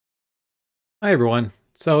Hi everyone.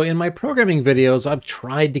 So in my programming videos, I've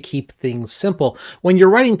tried to keep things simple. When you're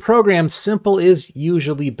writing programs, simple is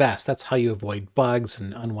usually best. That's how you avoid bugs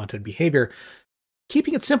and unwanted behavior.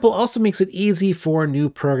 Keeping it simple also makes it easy for new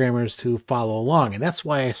programmers to follow along. And that's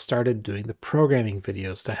why I started doing the programming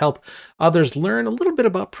videos to help others learn a little bit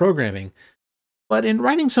about programming. But in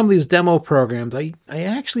writing some of these demo programs, I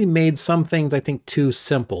actually made some things I think too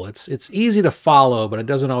simple. It's easy to follow, but it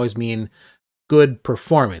doesn't always mean good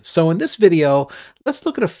performance. So in this video, let's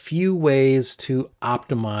look at a few ways to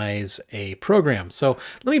optimize a program. So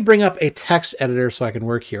let me bring up a text editor so I can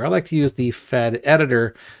work here. I like to use the Fed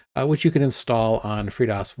editor, which you can install on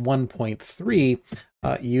FreeDOS 1.3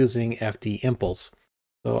 using FD Impulse.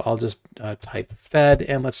 So I'll just type Fed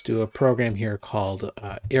and let's do a program here called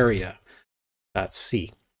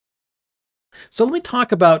area.c. So let me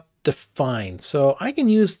talk about define. So I can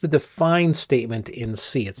use the define statement in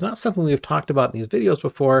C. It's not something we've talked about in these videos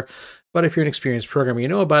before, but if you're an experienced programmer, you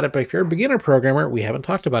know about it. But if you're a beginner programmer, we haven't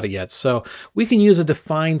talked about it yet. So we can use a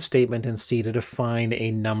define statement in C to define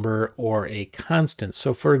a number or a constant.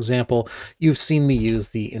 So for example, you've seen me use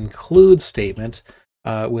the include statement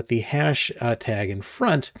with the hash tag in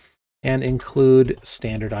front and include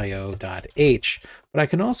standard.io.h. But I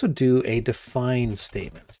can also do a define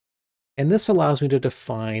statement. And this allows me to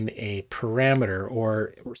define a parameter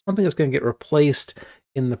or something that's going to get replaced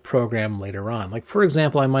in the program later on. Like, for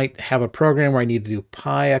example, I might have a program where I need to do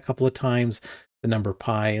pi a couple of times, the number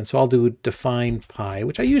pi. And so I'll do define pi,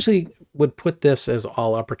 which I usually would put this as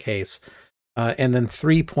all uppercase, and then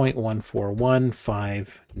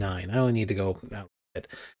 3.14159. I only need to go out a bit.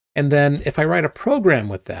 And then if I write a program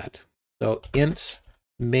with that, so int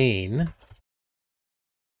main,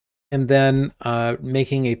 and then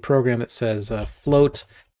making a program that says float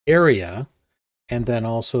area, and then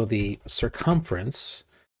also the circumference,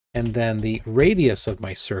 and then the radius of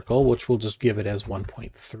my circle, which we'll just give it as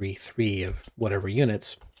 1.33 of whatever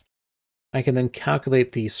units. I can then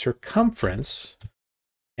calculate the circumference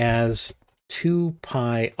as 2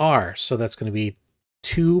 pi r. So that's going to be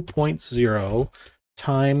 2.0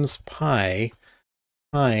 times pi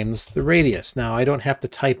times the radius. Now I don't have to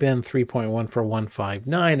type in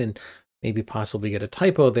 3.14159 and maybe possibly get a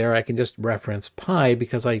typo there. I can just reference pi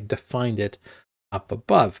because I defined it up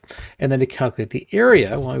above. And then to calculate the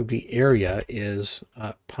area, well, it would be area is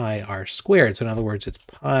pi r squared. So in other words, it's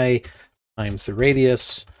pi times the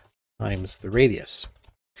radius times the radius.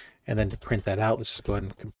 And then to print that out, let's just go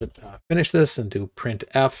ahead and finish this and do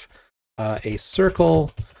printf, a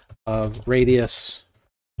circle of radius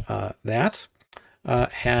that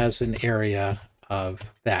has an area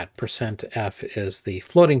of that. %f is the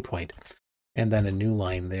floating point. And then a new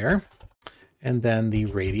line there. And then the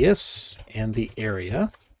radius and the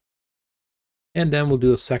area. And then we'll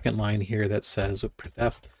do a second line here that says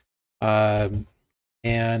printf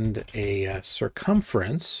and a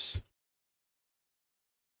circumference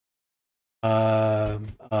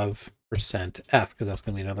of %f, because that's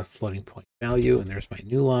going to be another floating point value. And there's my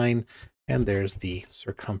new line. And there's the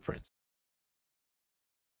circumference.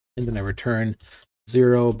 And then I return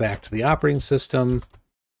 0 back to the operating system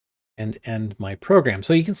and end my program.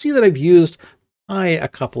 So you can see that I've used pi a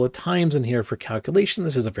couple of times in here for calculation.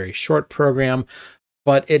 This is a very short program,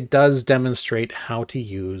 but it does demonstrate how to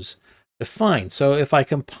use define. So if I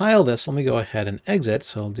compile this, let me go ahead and exit.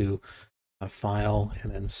 So I'll do a file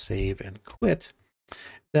and then save and quit.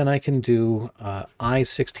 Then I can do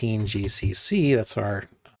i16 GCC. That's our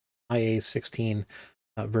IA16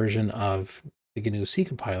 version of the GNU C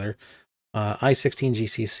compiler, i16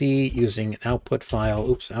 GCC using an output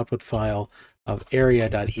file of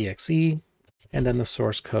area.exe, and then the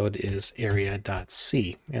source code is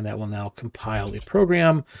area.c, and that will now compile a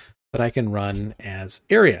program that I can run as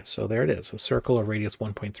area. So there it is. A circle of radius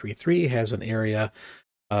 1.33 has an area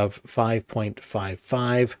of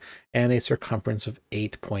 5.55 and a circumference of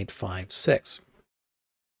 8.56.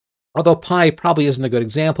 Although pi probably isn't a good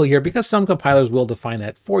example here because some compilers will define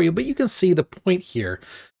that for you, but you can see the point here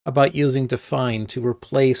about using define to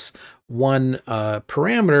replace one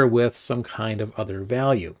parameter with some kind of other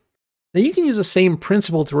value. Now you can use the same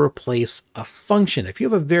principle to replace a function. If you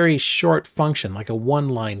have a very short function, like a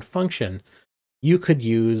one-line function, you could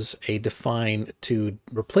use a define to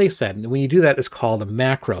replace that. And when you do that, it's called a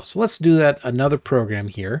macro. So let's do that another program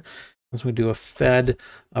here. Let's do a fed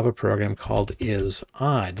of a program called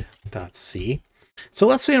isodd.c. So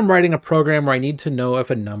let's say I'm writing a program where I need to know if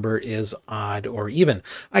a number is odd or even.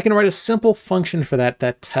 I can write a simple function for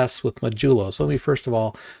that tests with modulo. So let me first of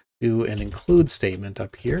all do an include statement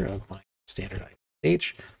up here of my standard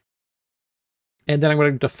h. And then I'm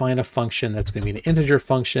going to define a function that's going to be an integer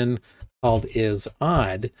function called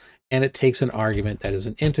isodd. and it takes an argument that is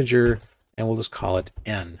an integer, and we'll just call it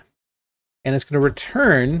n. And it's going to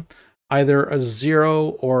return either a 0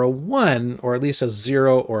 or a 1, or at least a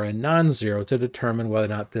 0 or a non-zero to determine whether or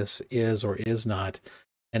not this is or is not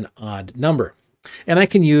an odd number. And I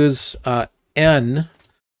can use n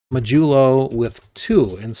modulo with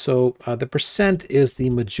 2. And so the percent is the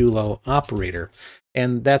modulo operator,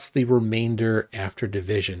 and that's the remainder after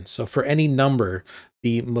division. So for any number,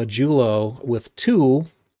 the modulo with 2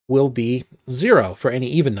 will be 0 for any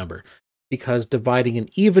even number, because dividing an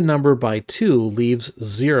even number by 2 leaves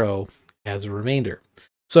 0 as a remainder.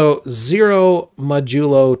 So 0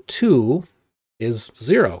 modulo 2 is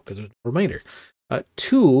 0 because it's a remainder.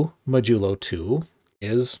 2 modulo 2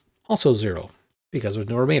 is also 0 because there's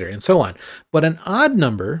no remainder, and so on. But an odd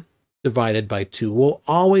number divided by 2 will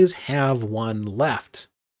always have 1 left.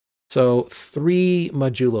 So 3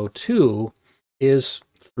 modulo 2 is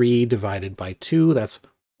 3 divided by 2. That's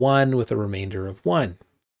 1 with a remainder of 1.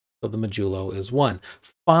 So the modulo is 1.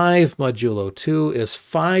 5 modulo 2 is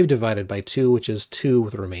 5 divided by 2, which is 2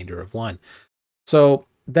 with a remainder of 1. So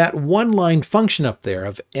that one-line function up there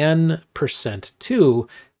of n%2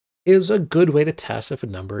 is a good way to test if a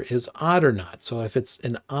number is odd or not. So if it's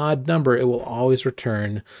an odd number, it will always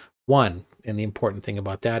return 1. And the important thing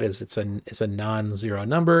about that is it's a non-zero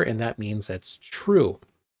number, and that means that's true.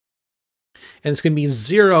 And it's going to be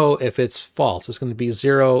 0 if it's false. It's going to be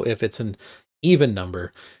 0 if it's an even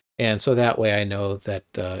number. And so that way I know that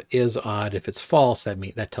is odd. If it's false,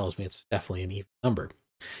 that tells me it's definitely an even number.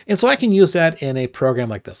 And so I can use that in a program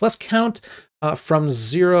like this. Let's count from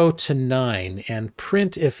 0 to 9 and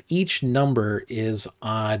print if each number is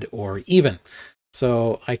odd or even.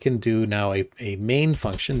 So I can do now a main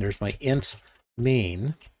function. There's my int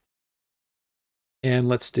main. And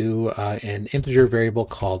let's do an integer variable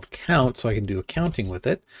called count, so I can do accounting with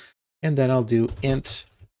it. And then I'll do int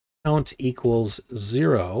count equals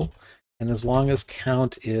 0. And as long as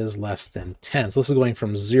count is less than 10. So this is going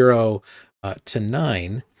from 0 to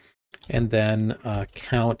 9. And then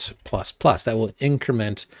count plus plus. That will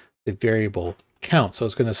increment the variable count. So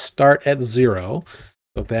it's going to start at 0.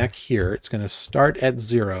 So back here, it's going to start at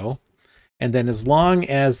 0. And then as long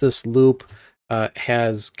as this loop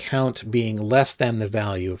has count being less than the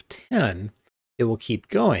value of 10, it will keep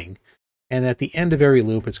going. And at the end of every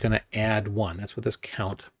loop, it's going to add 1. That's what this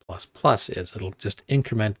count plus plus is. It'll just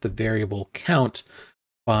increment the variable count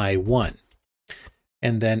by 1.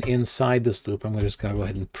 And then inside this loop, I'm just going to go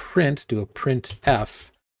ahead and do a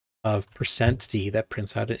printf of %d. That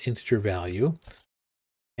prints out an integer value.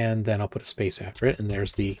 And then I'll put a space after it. And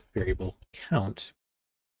there's the variable count.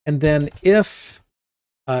 And then if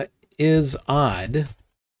is odd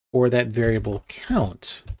for that variable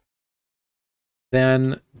count,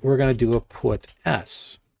 then we're going to do a put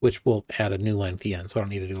s, which will add a new line at the end. So I don't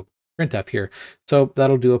need to do a printf here. So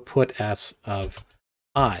that'll do a put s of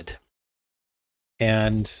odd.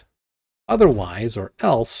 And otherwise, or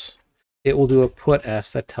else, it will do a put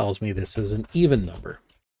s that tells me this is an even number.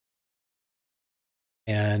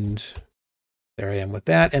 And there I am with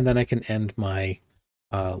that. And then I can end my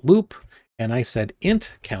loop. And I said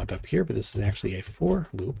int count up here, but this is actually a for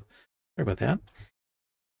loop. Sorry about that.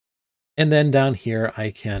 And then down here, I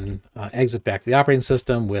can exit back to the operating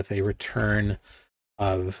system with a return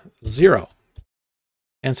of 0.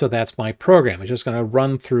 And so that's my program. It's just going to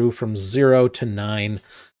run through from 0 to 9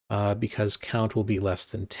 because count will be less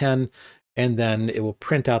than 10. And then it will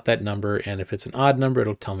print out that number. And if it's an odd number,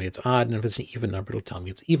 it'll tell me it's odd. And if it's an even number, it'll tell me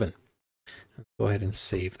it's even. Let's go ahead and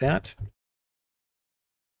save that.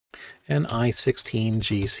 And i16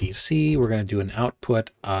 GCC, we're going to do an output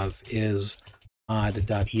of is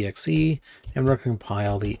odd.exe, and we're going to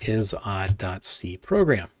compile the is_odd.c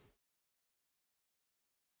program.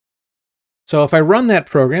 So if I run that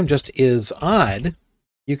program, just is odd,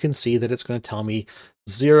 you can see that it's going to tell me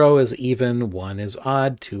 0 is even, 1 is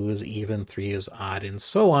odd, 2 is even, 3 is odd, and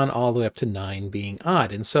so on, all the way up to 9 being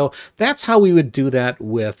odd. And so that's how we would do that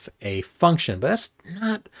with a function, but that's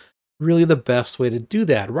not really the best way to do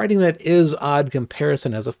that. Writing that is odd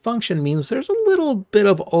comparison as a function means there's a little bit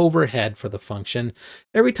of overhead for the function.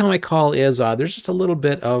 Every time I call is odd, there's just a little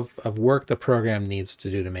bit of work the program needs to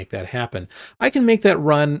do to make that happen. I can make that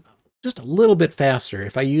run just a little bit faster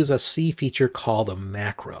if I use a C feature called a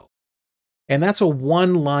macro. And that's a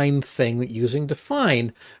one-line thing that using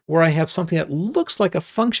define, where I have something that looks like a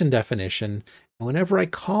function definition. And whenever I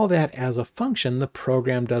call that as a function, the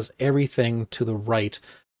program does everything to the right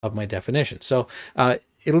of my definition. So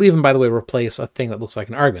it'll even, by the way, replace a thing that looks like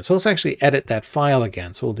an argument. So let's actually edit that file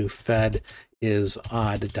again. So we'll do fed is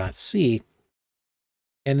odd.c.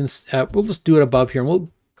 And we'll just do it above here. And we'll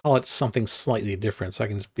call it something slightly different so I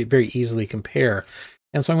can just very easily compare.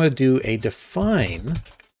 And so I'm going to do a define.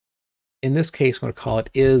 In this case, I'm going to call it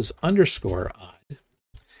is_odd.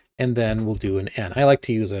 And then we'll do an n. I like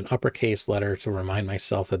to use an uppercase letter to remind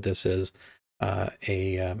myself that this is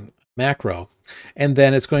a macro. And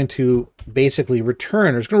then it's going to basically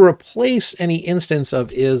return, or it's going to replace any instance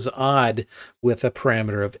of is_odd with a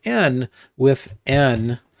parameter of n with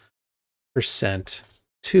n%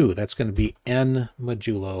 2. That's going to be n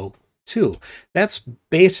modulo 2. That's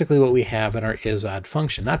basically what we have in our is_odd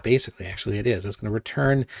function. Not basically, actually it is. It's going to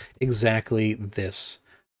return exactly this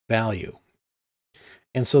value.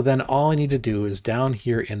 And so then all I need to do is down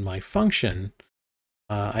here in my function,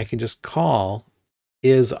 I can just call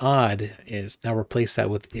is_odd, now replace that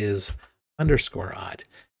with is_odd.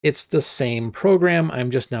 It's the same program.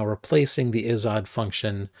 I'm just now replacing the is_odd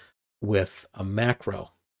function with a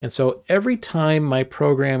macro. And so every time my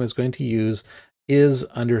program is going to use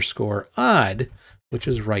is_odd, which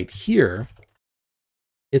is right here,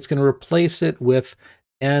 it's going to replace it with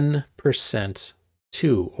n%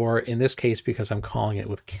 2, or in this case, because I'm calling it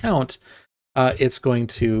with count, it's going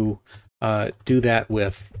to do that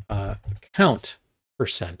with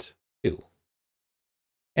count% 2.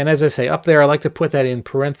 And as I say up there, I like to put that in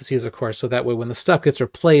parentheses, of course, so that way when the stuff gets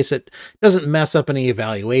replaced, it doesn't mess up any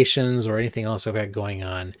evaluations or anything else I've got going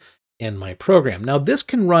on in my program. Now, this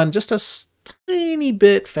can run just a tiny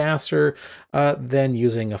bit faster than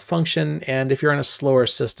using a function. And if you're on a slower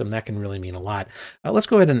system, that can really mean a lot. Let's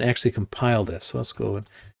go ahead and actually compile this. So let's go and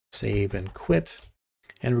save and quit.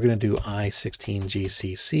 And we're going to do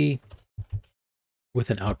i16gcc with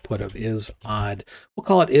an output of is_odd. We'll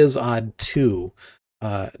call it is_odd2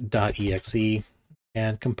 .exe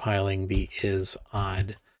and compiling the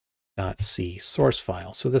is_odd.c source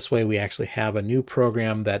file. So this way we actually have a new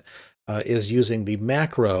program that is using the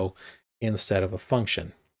macro instead of a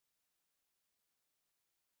function.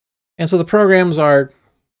 And so the programs are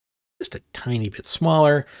just a tiny bit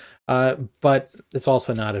smaller, but it's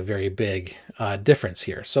also not a very big difference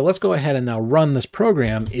here. So let's go ahead and now run this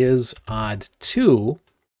program is_odd2,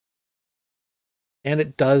 and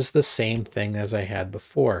it does the same thing as I had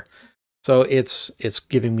before. So it's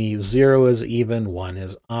giving me 0 is even, 1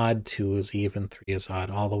 is odd, 2 is even, 3 is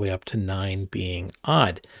odd, all the way up to 9 being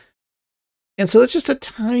odd. And so it's just a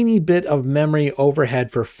tiny bit of memory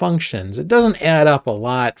overhead for functions. It doesn't add up a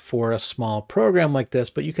lot for a small program like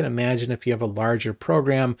this, but you can imagine if you have a larger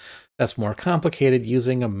program that's more complicated,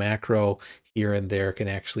 using a macro here and there can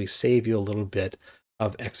actually save you a little bit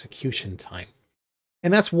of execution time.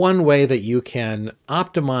 And that's one way that you can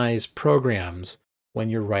optimize programs when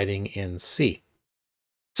you're writing in C.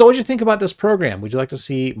 So what did you think about this program? Would you like to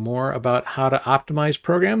see more about how to optimize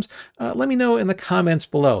programs? Let me know in the comments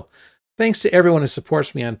below. Thanks to everyone who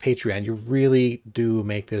supports me on Patreon. You really do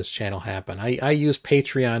make this channel happen. I use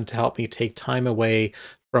Patreon to help me take time away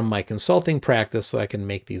from my consulting practice so I can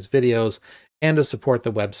make these videos and to support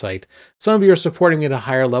the website. Some of you are supporting me at a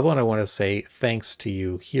higher level, and I want to say thanks to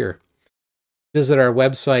you here. Visit our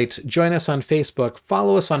website, join us on Facebook,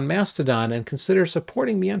 follow us on Mastodon, and consider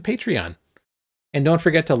supporting me on Patreon. And don't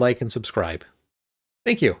forget to like and subscribe.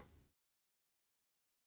 Thank you.